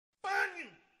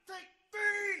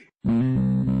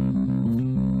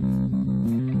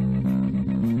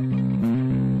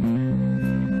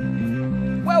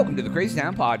to the Crazy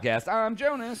Town Podcast. I'm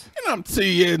Jonas. And I'm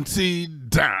TNT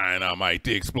Dynamite,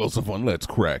 the explosive one. Let's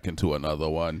crack into another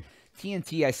one.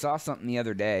 TNT, I saw something the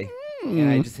other day, and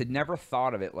I just had never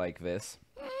thought of it like this.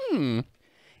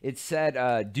 It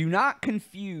said, do not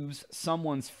confuse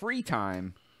someone's free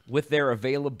time with their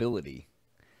availability.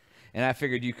 And I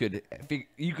figured you could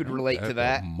relate to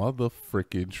that.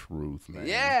 Mother-frickin' truth, man.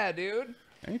 Yeah, dude.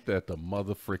 Ain't that the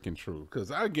mother-frickin' truth? Because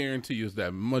I guarantee you is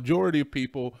that majority of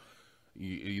people,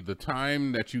 the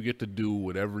time that you get to do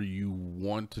whatever you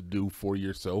want to do for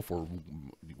yourself or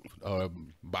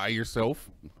by yourself,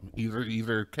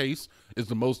 either case, is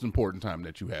the most important time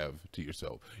that you have to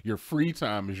yourself. Your free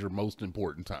time is your most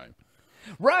important time.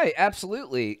 Right,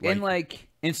 absolutely.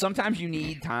 And sometimes you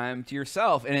need time to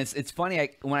yourself. And it's funny,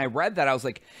 when I read that, I was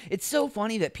like, it's so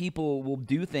funny that people will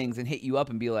do things and hit you up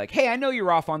and be like, hey, I know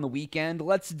you're off on the weekend.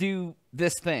 Let's do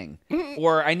this thing.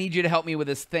 Or I need you to help me with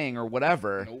this thing or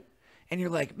whatever. Nope. And you're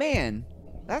like, man,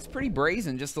 that's pretty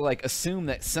brazen just to like assume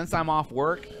that since I'm off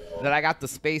work that I got the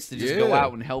space to just go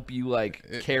out and help you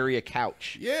like carry a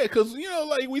couch. Yeah, because, you know,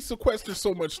 like we sequester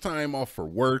so much time off for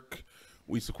work.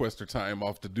 We sequester time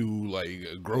off to do like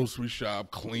a grocery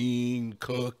shop, clean,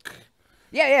 cook.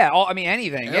 Yeah. I mean,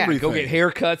 anything. Everything. Yeah, go get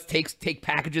haircuts, take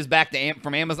packages back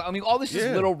from Amazon. I mean, all this just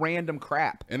little random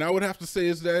crap. And I would have to say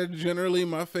is that generally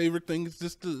my favorite thing is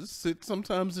just to sit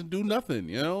sometimes and do nothing,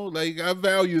 you know? Like, I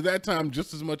value that time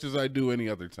just as much as I do any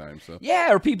other time. So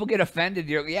yeah, or people get offended.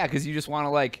 Because you just want to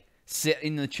like sit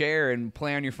in the chair and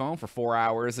play on your phone for 4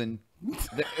 hours and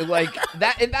like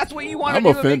that, and that's what you want to do.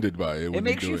 I'm offended by it. It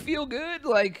makes you feel good.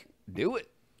 Like, do it.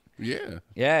 Yeah.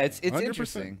 It's 100%.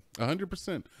 Interesting.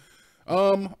 100%.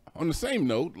 On the same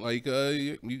note, like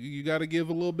you got to give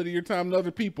a little bit of your time to other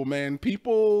people, man.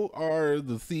 People are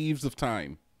the thieves of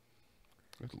time.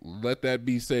 Let that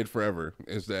be said forever.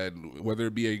 Is that whether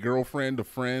it be a girlfriend, a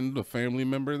friend, a family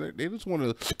member, they just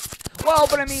want to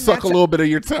suck a little bit of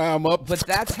your time up. But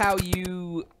that's how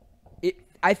you.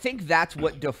 I think that's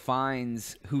what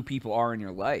defines who people are in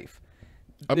your life.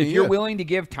 I mean, if you're willing to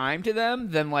give time to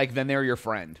them, then they're your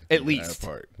friend, at least.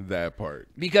 That part.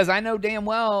 Because I know damn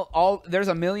well there's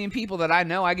a million people that I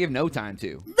know I give no time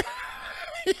to.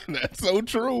 That's so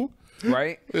true.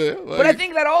 Right? Yeah, but I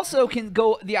think that also can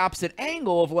go the opposite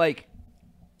angle of like,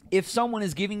 if someone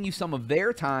is giving you some of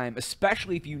their time,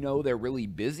 especially if you know they're really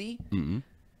busy,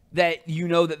 that you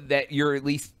know that you're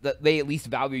that they at least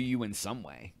value you in some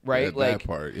way, right? Yeah, that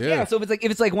part, yeah. So if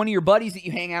it's like one of your buddies that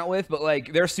you hang out with, but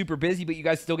like they're super busy, but you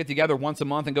guys still get together once a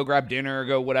month and go grab dinner or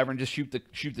go whatever and just shoot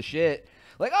the shit.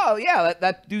 Like, oh yeah,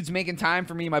 that dude's making time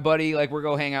for me, my buddy. Like, we're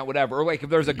go hang out, whatever. Or like if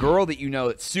there's a girl that you know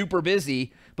that's super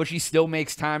busy, but she still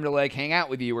makes time to like hang out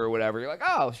with you or whatever. You're like,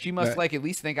 oh, she must like at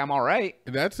least think I'm all right.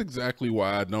 That's exactly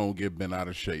why I don't get bent out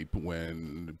of shape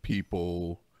when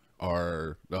people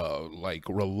are like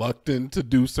reluctant to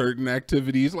do certain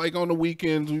activities. Like on the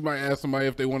weekends, we might ask somebody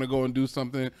if they want to go and do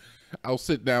something. I'll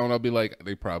sit down. I'll be like,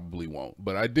 they probably won't.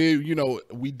 But I did,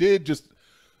 we did just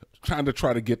trying to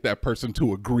try to get that person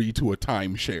to agree to a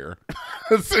timeshare.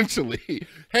 Essentially,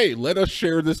 hey, let us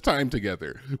share this time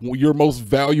together. Your most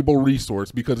valuable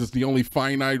resource, because it's the only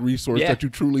finite resource that you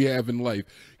truly have in life.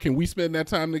 Can we spend that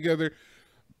time together?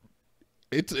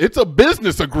 It's a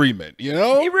business agreement, you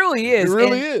know? It really is. It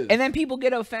really is. And then people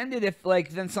get offended if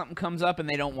like then something comes up and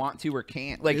they don't want to or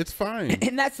can't. Like, it's fine.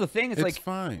 And that's the thing. It's like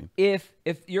fine. If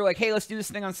you're like, hey, let's do this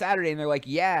thing on Saturday, and they're like,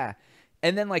 yeah.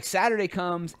 And then like Saturday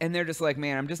comes and they're just like,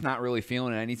 man, I'm just not really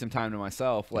feeling it. I need some time to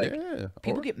myself. Like,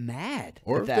 people get mad.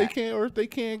 Or if they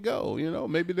can't go,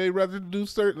 maybe they'd rather do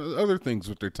certain other things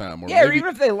with their time. Or or even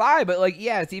if they lie, but like,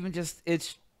 it's even just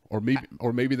Or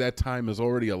maybe that time is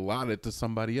already allotted to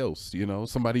somebody else.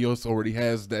 Somebody else already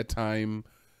has that time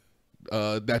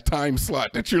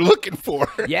slot that you're looking for.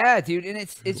 Yeah, dude, and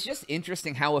it's just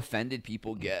interesting how offended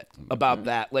people get about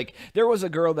that. Like, there was a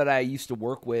girl that I used to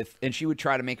work with, and she would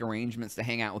try to make arrangements to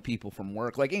hang out with people from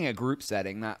work, like in a group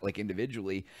setting, not like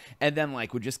individually, and then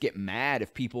like would just get mad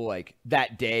if people like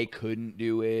that day couldn't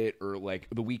do it, or like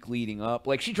the week leading up.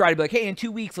 Like, she tried to be like, hey, in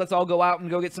 2 weeks, let's all go out and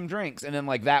go get some drinks, and then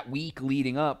like that week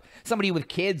leading up, somebody with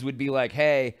kids would be like,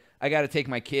 hey, I got to take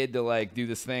my kid to like do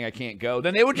this thing. I can't go.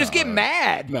 Then they would just get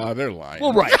mad. No, they're lying.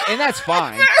 Well, right, and that's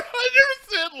fine.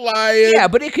 They're lying. Yeah,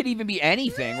 but it could even be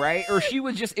anything, right? Or she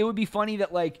was just. It would be funny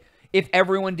that like if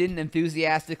everyone didn't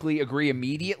enthusiastically agree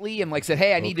immediately and like said,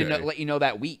 hey, I need to let you know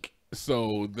that week.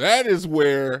 So that is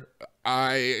where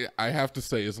I have to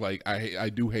say is like I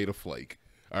do hate a flake.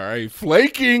 All right,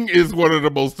 flaking is one of the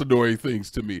most annoying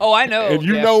things to me. Oh, I know. And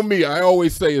you know me, I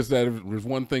always say is that if there's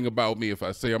one thing about me, if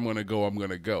I say I'm going to go, I'm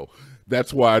going to go.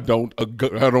 That's why I don't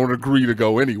agree to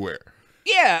go anywhere.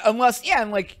 Yeah, unless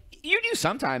and like You do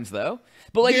sometimes though,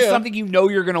 but like Yeah. it's something you know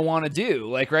you're gonna want to do.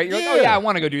 Like right, you're like, oh Yeah. yeah, I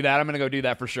want to go do that. I'm gonna go do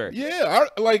that for sure. Yeah,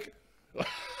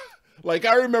 like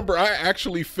I remember I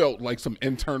actually felt like some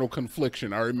internal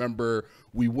confliction. I remember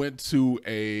we went to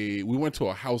a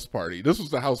house party. This was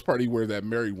the house party where that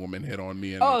married woman hit on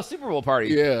me. And, Oh, Super Bowl party.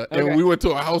 yeah, and Okay. we went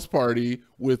to a house party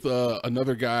with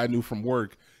another guy I knew from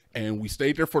work, and we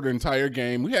stayed there for the entire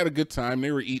game. We had a good time.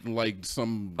 They were eating like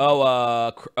some.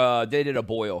 They did a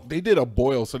boil. They did a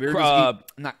boil, so they're just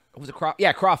eating. Was it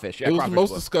crawfish? Yeah, It was the crawfish most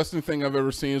boil. disgusting thing I've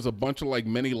ever seen. Is a bunch of like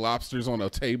mini lobsters on a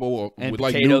table And with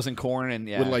like potatoes and corn and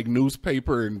with like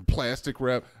newspaper and plastic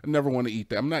wrap. I never want to eat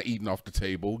that. I'm not eating off the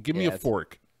table. Give me Yeah, a it's-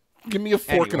 fork. Give me a fork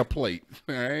Anyway. and a plate.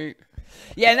 All right.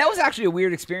 Yeah, and that was actually a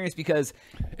weird experience because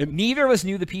And- neither of us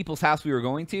knew the people's house we were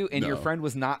going to, and your No. friend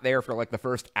was not there for like the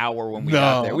first hour when we No,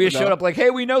 got there. We just no. showed up like, hey,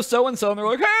 we know so and so, and they're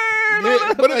like, hey,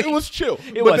 Yeah, but Like, it was chill.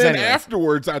 It but was, then anyways.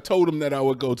 afterwards, I told him that I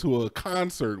would go to a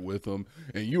concert with him,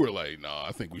 and you were like, "No,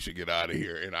 I think we should get out of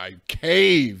here." And I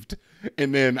caved.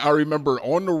 And then I remember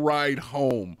on the ride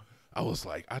home, I was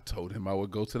like, I told him I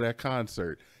would go to that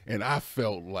concert, and I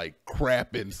felt like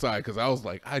crap inside because I was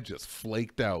like, I just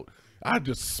flaked out. I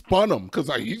just spun him because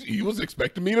he was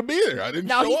expecting me to be there. I didn't.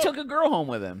 No, show he up. took a girl home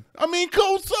with him. I mean,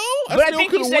 cool. So, But I still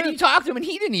think you coulda said went. you talked to him and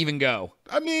he didn't even go.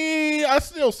 I mean, I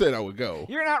still said I would go.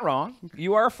 You're not wrong.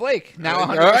 You are a flake. Now All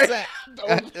 100%. right.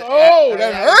 Oh,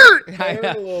 that hurt. I That hurt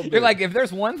know. a little bit. You're like, if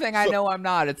there's one thing I know I'm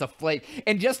not, it's a flake.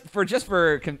 And just for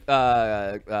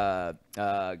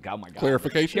oh my god,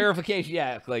 clarification,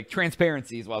 yeah, like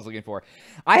transparency is what I was looking for.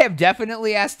 I have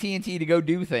definitely asked TNT to go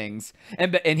do things,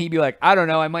 and he'd be like, I don't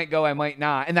know, I might go, I might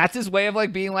not, and that's his way of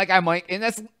like being like, I might, and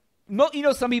that's. You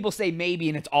know, some people say maybe,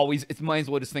 and it's might as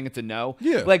well just think it's a no.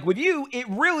 Yeah. Like with you, it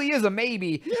really is a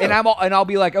maybe, Yeah. and I'll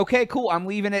be like, okay, cool, I'm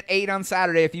leaving at 8 on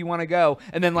Saturday if you want to go,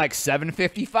 and then like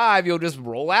 7:55, you'll just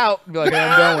roll out, and be like,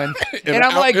 I'm going, and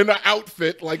I'm like, in an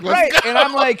outfit, like let's right, go. and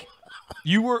I'm like,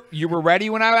 you were ready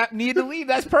when I needed to leave.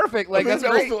 That's perfect. Like that's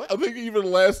great. I think even the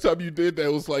last time you did that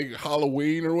was like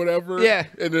Halloween or whatever. Yeah.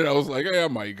 And then I was like, hey, I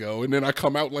might go. And then I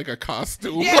come out like a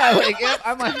costume. Yeah, like yep,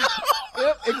 I'm like,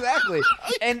 yep, exactly.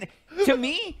 And to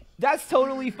me, that's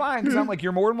totally fine because I'm like,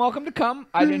 you're more than welcome to come.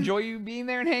 I'd enjoy you being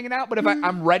there and hanging out. But if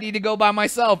I'm ready to go by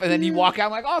myself, and then you walk out,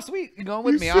 I'm like, oh sweet, you're going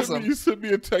with me, awesome. You sent me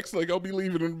a text like I'll be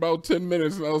leaving in about 10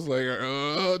 minutes, and I was like,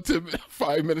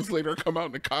 5 minutes later, I come out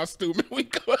in a costume and we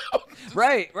go out.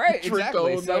 Right, Tricked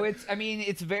exactly. on So that.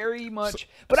 it's very much,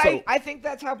 but so- I think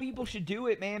that's how people should do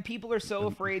it, man. People are so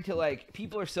afraid to like,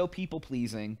 people are so people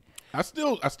pleasing. I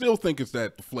still think it's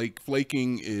that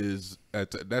flaking is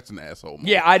that's an asshole move.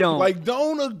 Yeah, I don't like.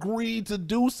 Don't agree to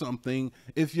do something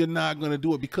if you're not going to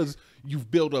do it because you've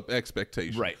built up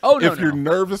expectations. Right. Oh, no, If you're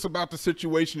no. nervous about the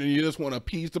situation and you just want to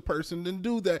appease the person, then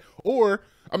do that. Or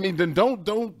I mean, then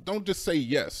don't just say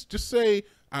yes. Just say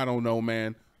I don't know,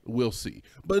 man. We'll see.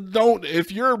 But don't.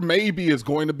 If your maybe is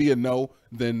going to be a no,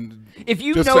 then if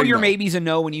you just know say your no. maybe's a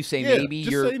no when you say Yeah, maybe,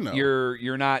 just you're say no.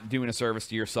 you're not doing a service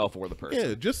to yourself or the person.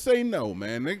 Yeah, just say no,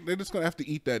 man. They're just gonna have to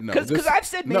eat that no. Because Just- I've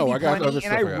said maybe no, I got other plenty, and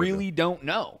stuff I gotta do. really don't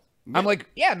know. I'm like,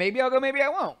 yeah, maybe I'll go, maybe I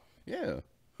won't. Yeah.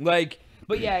 Like,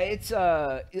 but yeah, it's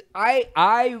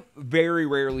I very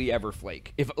rarely ever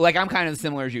flake. If like I'm kind of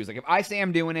similar as you. It's like if I say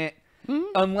I'm doing it,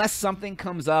 unless something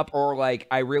comes up or like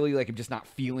I really like I'm just not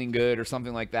feeling good or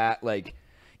something like that. Like,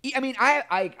 I mean,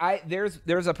 I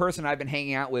there's a person I've been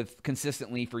hanging out with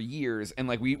consistently for years, and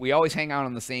like we always hang out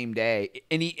on the same day,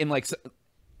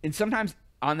 and sometimes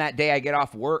on that day I get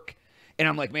off work and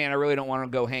I'm like, man, I really don't want to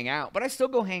go hang out, but I still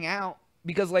go hang out.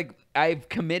 Because, like, I've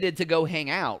committed to go hang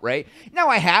out, right? Now,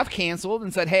 I have canceled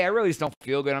and said, hey, I really just don't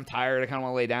feel good. I'm tired. I kind of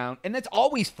want to lay down. And that's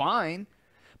always fine.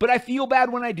 But I feel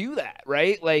bad when I do that,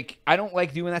 right? Like, I don't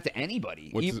like doing that to anybody.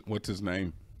 What's his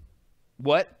name?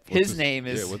 What? What's His name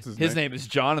is what's his his name? name is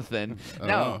Jonathan.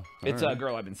 No, all it's right. a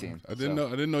girl I've been seeing. I didn't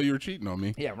know you were cheating on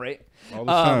me. Yeah, right? All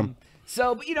this time.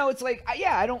 So, but, you know, it's like,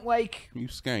 yeah, I don't like... You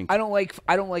skank. I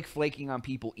don't like flaking on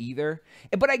people either.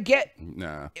 But I get...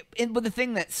 Nah. But the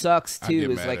thing that sucks I too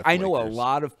get is mad like at I know a flakers.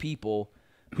 lot of people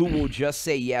who will just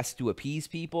say yes to appease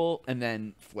people and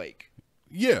then flake.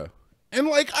 Yeah. And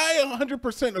like I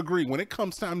 100% agree. When it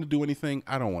comes time to do anything,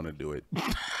 I don't want to do it.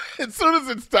 As soon as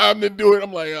it's time to do it,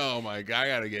 I'm like, oh my God, I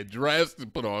gotta get dressed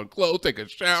and put on clothes, take a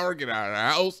shower, get out of the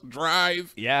house,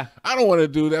 drive. Yeah. I don't want to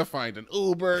do that. Find an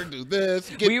Uber, do this.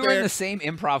 Get We were there. in the same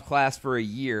improv class for a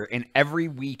year, and every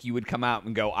week you would come out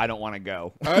and go, I don't want to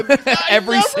go. I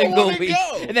every never single wanna week.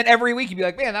 go. And then every week you'd be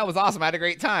like, man, that was awesome. I had a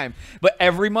great time. But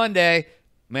every Monday,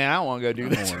 man, I don't want to go do I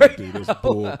this don't right want to do this now.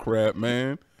 bull crap,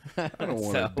 man. I don't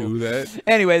want to So- do that.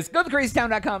 Anyways, go to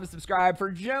crazytown.com to subscribe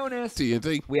for Jonas.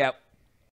 TNT. We out.